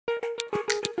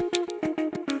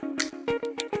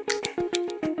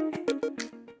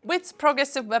With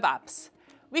progressive web apps,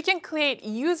 we can create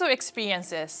user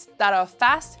experiences that are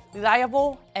fast,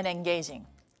 reliable, and engaging.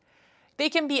 They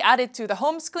can be added to the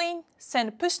home screen,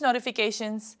 send push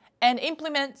notifications, and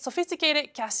implement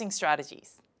sophisticated caching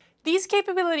strategies. These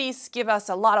capabilities give us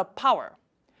a lot of power.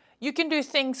 You can do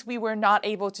things we were not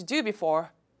able to do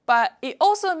before, but it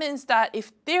also means that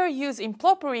if they're used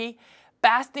improperly,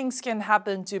 bad things can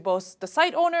happen to both the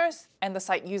site owners and the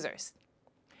site users.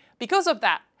 Because of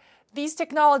that, these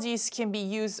technologies can be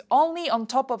used only on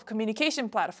top of communication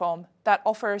platform that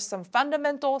offers some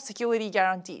fundamental security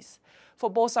guarantees for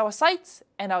both our sites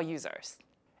and our users.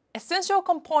 Essential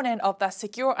component of the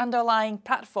secure underlying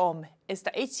platform is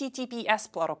the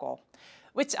HTTPS protocol,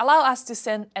 which allows us to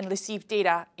send and receive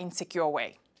data in a secure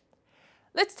way.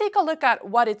 Let's take a look at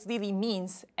what it really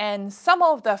means and some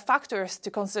of the factors to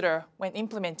consider when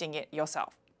implementing it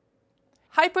yourself.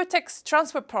 Hypertext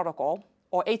Transfer Protocol,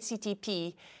 or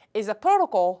HTTP, is a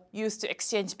protocol used to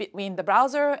exchange between the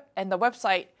browser and the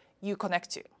website you connect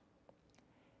to.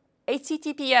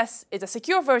 HTTPS is a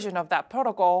secure version of that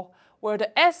protocol where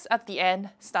the S at the end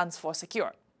stands for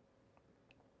secure.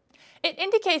 It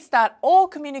indicates that all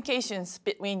communications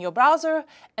between your browser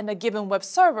and a given web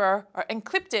server are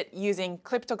encrypted using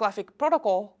cryptographic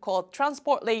protocol called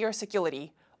Transport Layer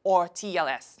Security, or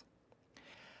TLS.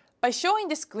 By showing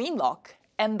this green lock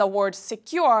and the word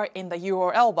secure in the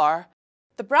URL bar,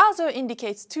 the browser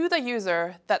indicates to the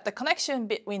user that the connection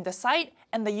between the site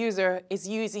and the user is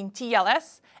using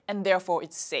TLS and therefore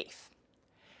it's safe.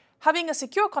 Having a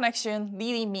secure connection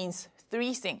really means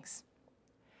three things.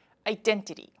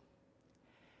 Identity.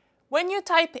 When you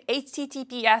type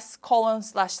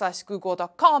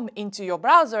https://google.com into your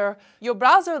browser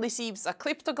receives a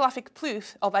cryptographic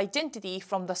proof of identity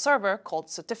from the server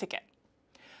called certificate.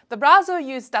 The browser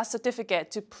uses that certificate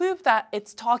to prove that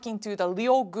it's talking to the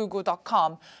real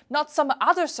google.com, not some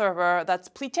other server that's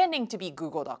pretending to be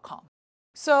google.com.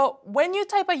 So when you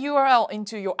type a URL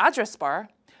into your address bar,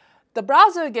 the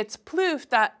browser gets proof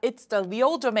that it's the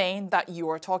real domain that you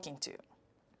are talking to.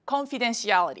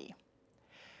 Confidentiality.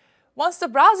 Once the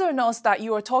browser knows that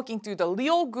you are talking to the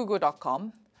real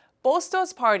google.com, both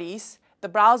those parties, the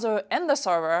browser and the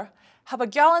server, have a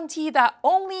guarantee that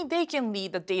only they can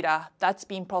read the data that's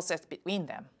being processed between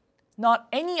them, not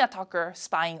any attacker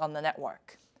spying on the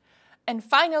network. And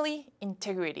finally,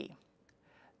 integrity.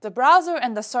 The browser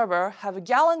and the server have a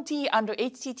guarantee under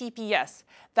HTTPS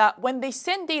that when they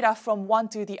send data from one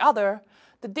to the other,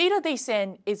 the data they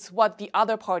send is what the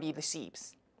other party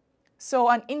receives. So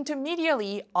an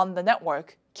intermediary on the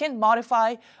network can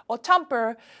modify or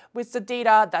tamper with the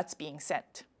data that's being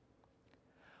sent.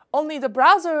 Only the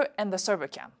browser and the server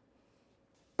can.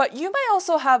 But you might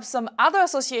also have some other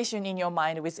association in your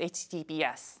mind with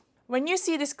HTTPS. When you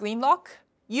see this green lock,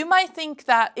 you might think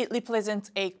that it represents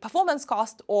a performance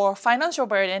cost or financial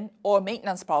burden or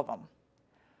maintenance problem.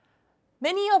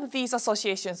 Many of these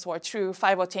associations were true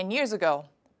 5 or 10 years ago,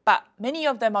 but many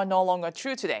of them are no longer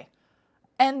true today.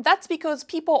 And that's because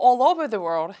people all over the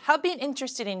world have been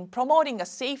interested in promoting a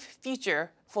safe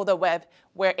future for the web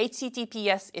where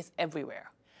HTTPS is everywhere.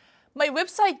 My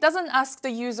website doesn't ask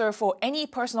the user for any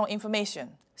personal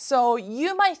information, so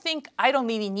you might think I don't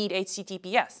really need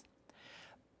HTTPS.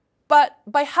 But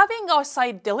by having our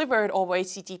site delivered over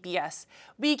HTTPS,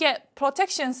 we get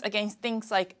protections against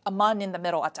things like a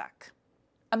man-in-the-middle attack.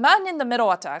 A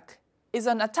man-in-the-middle attack is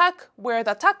an attack where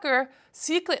the attacker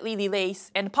secretly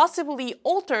relays and possibly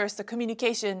alters the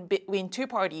communication between two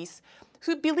parties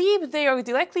who believe they are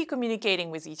directly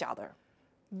communicating with each other.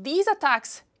 These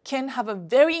attacks can have a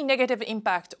very negative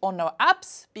impact on our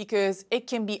apps because it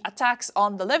can be attacks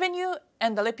on the revenue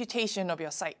and the reputation of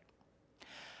your site.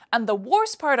 And the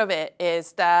worst part of it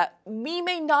is that we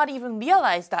may not even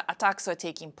realize that attacks are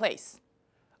taking place.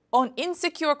 On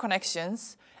insecure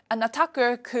connections, an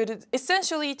attacker could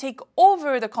essentially take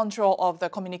over the control of the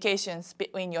communications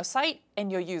between your site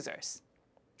and your users.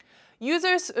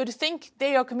 Users would think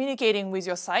they are communicating with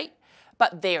your site,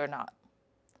 but they are not.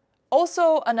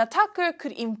 Also, an attacker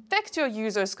could infect your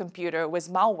user's computer with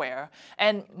malware,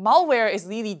 and malware is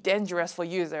really dangerous for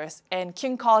users and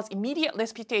can cause immediate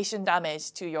reputation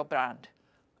damage to your brand.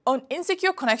 On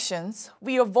insecure connections,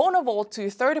 we are vulnerable to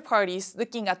third parties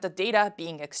looking at the data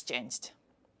being exchanged.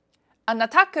 An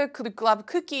attacker could grab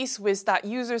cookies with that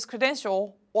user's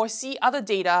credential or see other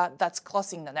data that's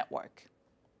crossing the network.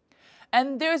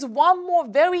 And there's one more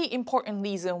very important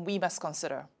reason we must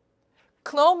consider.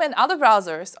 Chrome and other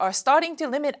browsers are starting to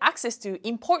limit access to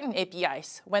important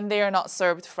APIs when they are not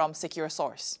served from secure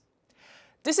source.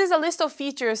 This is a list of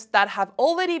features that have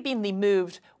already been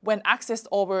removed when accessed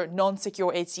over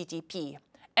non-secure HTTP,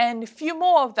 and a few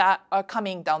more of that are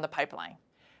coming down the pipeline.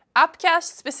 App cache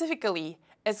specifically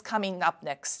is coming up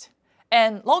next,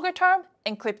 and longer term,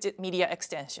 encrypted media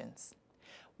extensions.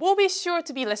 We'll be sure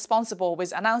to be responsible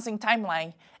with announcing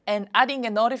timeline and adding a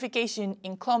notification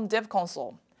in Chrome Dev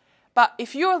Console. But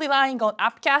if you're relying on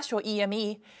app cache or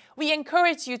EME, we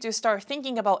encourage you to start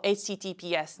thinking about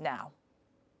HTTPS now.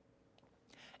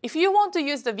 If you want to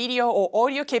use the video or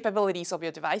audio capabilities of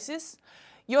your devices,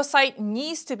 your site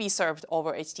needs to be served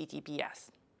over HTTPS.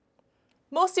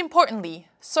 Most importantly,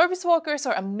 service workers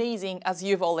are amazing, as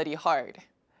you've already heard.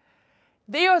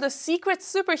 They are the secret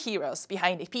superheroes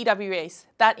behind PWAs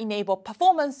that enable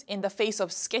performance in the face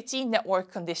of sketchy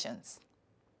network conditions.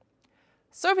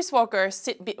 Service workers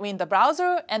sit between the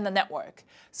browser and the network,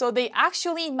 so they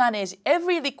actually manage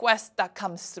every request that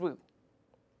comes through.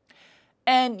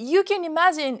 And you can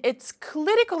imagine it's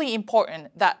critically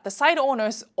important that the site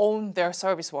owners own their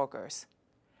service workers.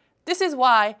 This is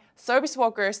why service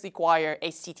workers require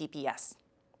HTTPS.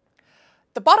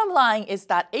 The bottom line is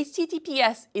that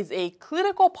HTTPS is a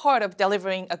critical part of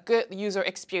delivering a good user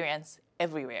experience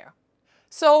everywhere.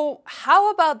 So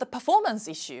how about the performance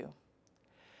issue?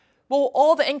 Will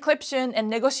all the encryption and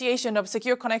negotiation of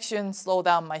secure connections slow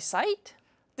down my site?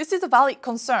 This is a valid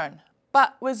concern,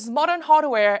 but with modern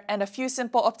hardware and a few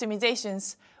simple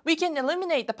optimizations, we can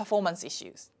eliminate the performance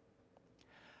issues.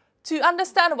 To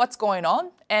understand what's going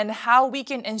on and how we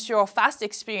can ensure a fast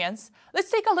experience, let's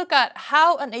take a look at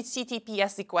how an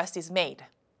HTTPS request is made.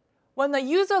 When a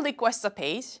user requests a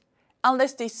page,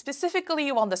 unless they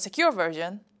specifically want the secure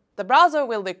version, the browser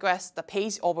will request the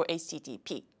page over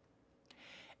HTTP.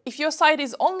 If your site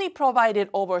is only provided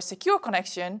over a secure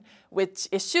connection, which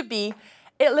it should be,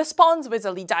 it responds with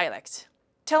a redirect,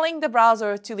 telling the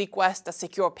browser to request a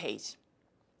secure page.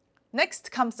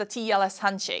 Next comes the TLS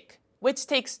handshake, which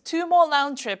takes 2 more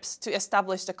round trips to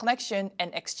establish the connection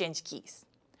and exchange keys.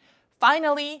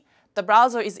 Finally, the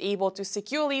browser is able to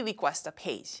securely request a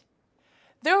page.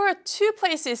 There are 2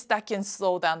 places that can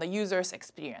slow down the user's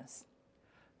experience.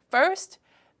 First,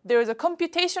 there is a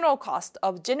computational cost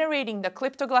of generating the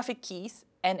cryptographic keys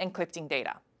and encrypting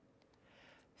data.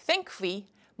 Thankfully,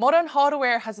 modern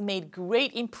hardware has made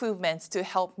great improvements to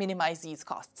help minimize these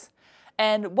costs.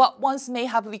 And what once may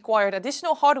have required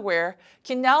additional hardware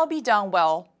can now be done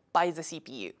well by the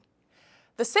CPU.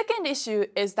 The second issue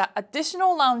is that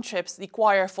additional round trips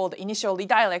require for the initial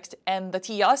redirect and the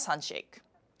TLS handshake.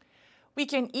 We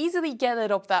can easily get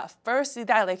rid of that first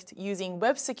redirect using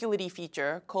web security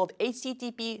feature called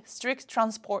HTTP Strict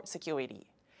Transport Security.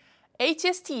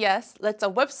 HSTS lets a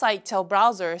website tell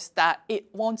browsers that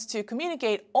it wants to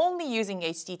communicate only using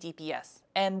HTTPS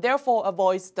and therefore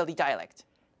avoids the redirect.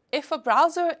 If a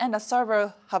browser and a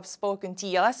server have spoken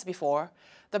TLS before,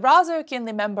 the browser can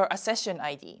remember a session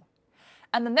ID.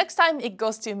 And the next time it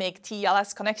goes to make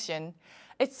TLS connection,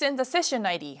 it sends a session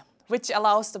ID, which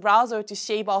allows the browser to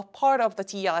shave off part of the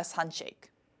TLS handshake.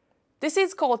 This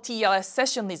is called TLS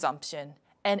session resumption,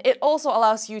 and it also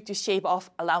allows you to shave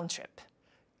off a round trip.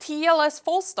 TLS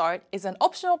false start is an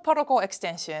optional protocol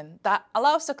extension that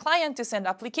allows the client to send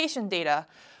application data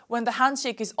when the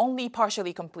handshake is only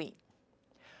partially complete.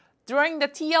 During the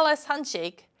TLS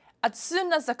handshake, as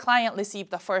soon as the client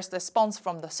receives the first response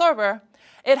from the server,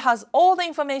 it has all the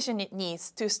information it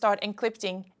needs to start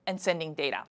encrypting and sending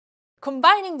data.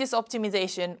 Combining this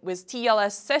optimization with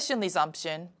TLS session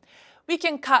resumption, we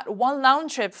can cut 1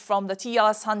 round trip from the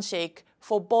TLS handshake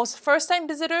for both first-time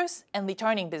visitors and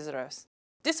returning visitors.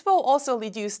 This will also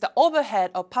reduce the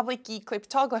overhead of public key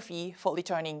cryptography for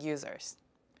returning users.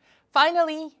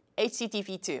 Finally,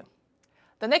 HTTP 2.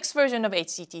 The next version of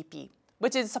HTTP,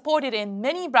 which is supported in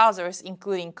many browsers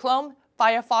including Chrome,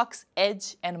 Firefox,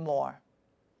 Edge, and more.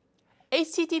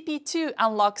 HTTP 2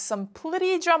 unlocks some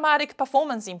pretty dramatic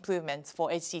performance improvements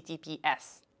for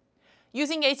HTTPS.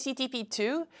 Using HTTP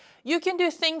 2, you can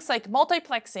do things like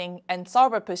multiplexing and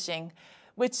server pushing,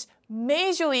 which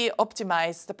majorly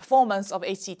optimize the performance of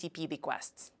HTTP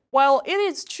requests. While it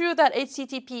is true that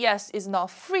HTTPS is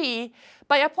not free,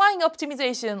 by applying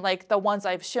optimization like the ones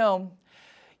I've shown,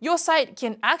 your site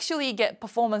can actually get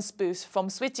performance boost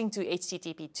from switching to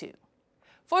HTTP 2.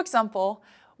 For example,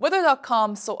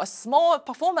 Weather.com saw a small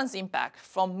performance impact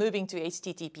from moving to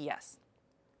HTTPS.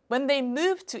 When they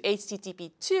moved to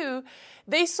HTTP 2,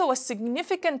 they saw a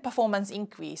significant performance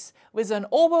increase with an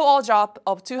overall drop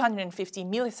of 250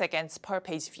 milliseconds per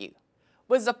page view.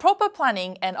 With the proper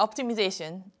planning and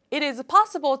optimization, it is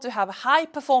possible to have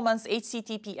high-performance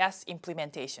HTTPS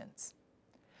implementations.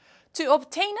 To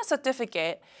obtain a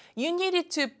certificate, you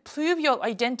needed to prove your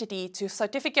identity to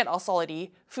certificate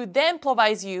authority, who then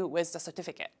provides you with the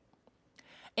certificate.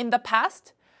 In the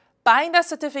past, Buying that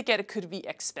certificate could be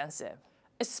expensive,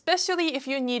 especially if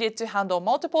you needed to handle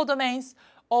multiple domains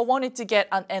or wanted to get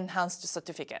an enhanced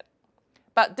certificate.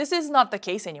 But this is not the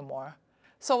case anymore.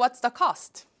 So what's the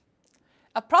cost?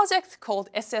 A project called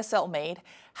SSL Made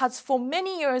has for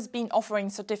many years been offering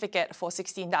certificate for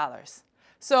 $16.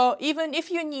 So even if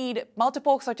you need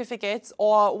multiple certificates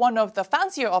or one of the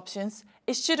fancier options,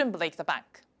 it shouldn't break the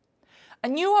bank. A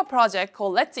newer project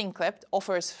called Let's Encrypt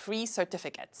offers free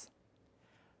certificates.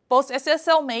 Both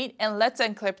SSL Made and Let's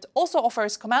Encrypt also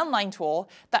offers command line tool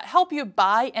that help you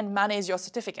buy and manage your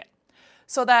certificate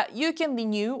so that you can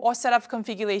renew or set up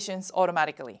configurations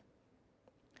automatically.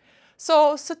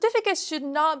 So certificates should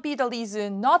not be the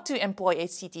reason not to employ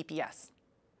HTTPS.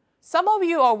 Some of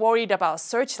you are worried about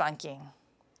search ranking.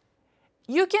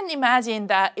 You can imagine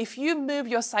that if you move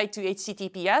your site to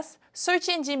HTTPS, search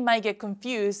engine might get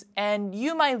confused and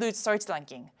you might lose search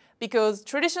ranking, because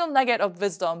traditional nugget of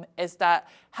wisdom is that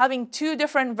having two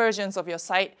different versions of your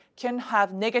site can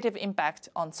have negative impact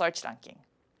on search ranking.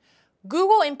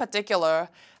 Google in particular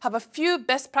have a few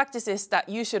best practices that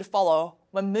you should follow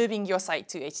when moving your site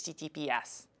to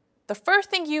HTTPS. The first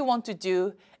thing you want to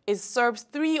do is serve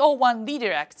 301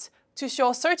 redirects to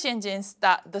show search engines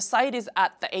that the site is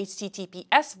at the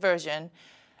HTTPS version.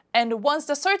 And once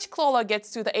the search crawler gets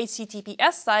to the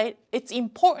HTTPS site, it's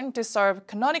important to serve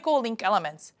canonical link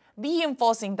elements,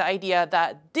 reinforcing the idea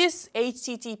that this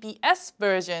HTTPS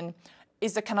version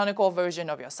is the canonical version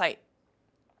of your site.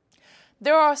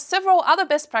 There are several other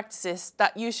best practices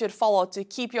that you should follow to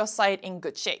keep your site in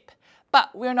good shape,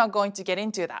 but we're not going to get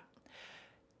into that.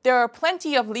 There are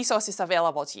plenty of resources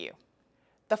available to you.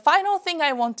 The final thing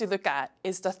I want to look at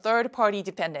is the third-party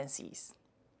dependencies.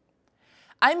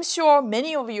 I'm sure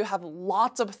many of you have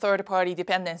lots of third-party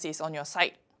dependencies on your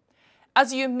site.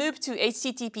 As you move to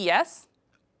HTTPS,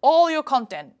 all your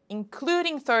content,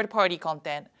 including third-party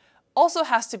content, also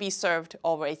has to be served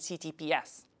over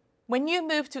HTTPS. When you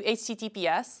move to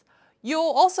HTTPS,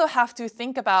 you'll also have to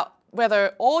think about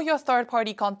whether all your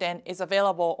third-party content is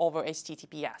available over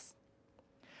HTTPS.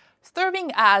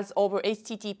 Serving ads over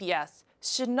HTTPS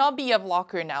should not be a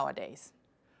blocker nowadays.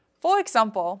 For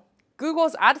example,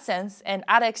 Google's AdSense and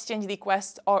Ad Exchange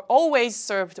requests are always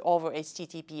served over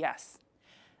HTTPS.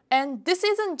 And this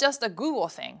isn't just a Google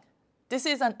thing. This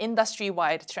is an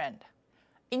industry-wide trend.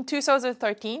 In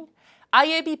 2013,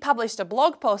 IAB published a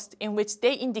blog post in which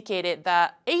they indicated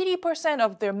that 80%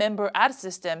 of their member ad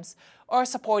systems are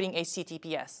supporting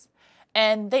HTTPS,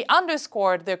 and they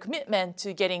underscored their commitment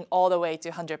to getting all the way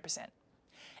to 100%.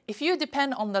 If you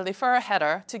depend on the referrer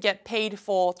header to get paid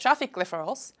for traffic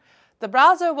referrals, the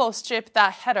browser will strip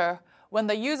that header when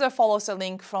the user follows a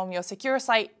link from your secure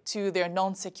site to their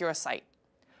non-secure site.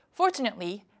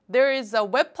 Fortunately, there is a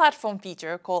web platform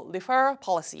feature called referrer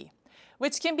policy,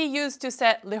 which can be used to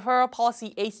set referrer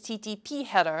policy HTTP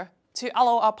header to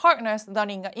allow our partners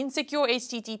running an insecure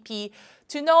HTTP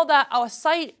to know that our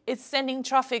site is sending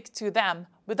traffic to them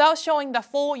without showing the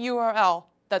full URL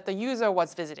that the user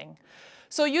was visiting.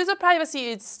 So user privacy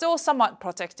is still somewhat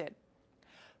protected.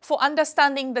 For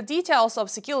understanding the details of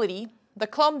security, the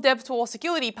Chrome DevTools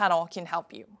security panel can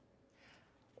help you.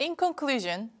 In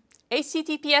conclusion,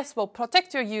 HTTPS will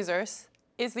protect your users,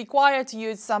 is required to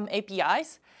use some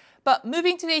APIs, but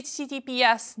moving to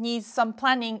HTTPS needs some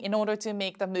planning in order to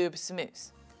make the move smooth.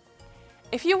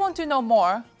 If you want to know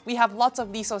more, we have lots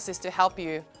of resources to help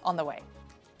you on the way.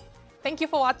 Thank you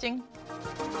for watching.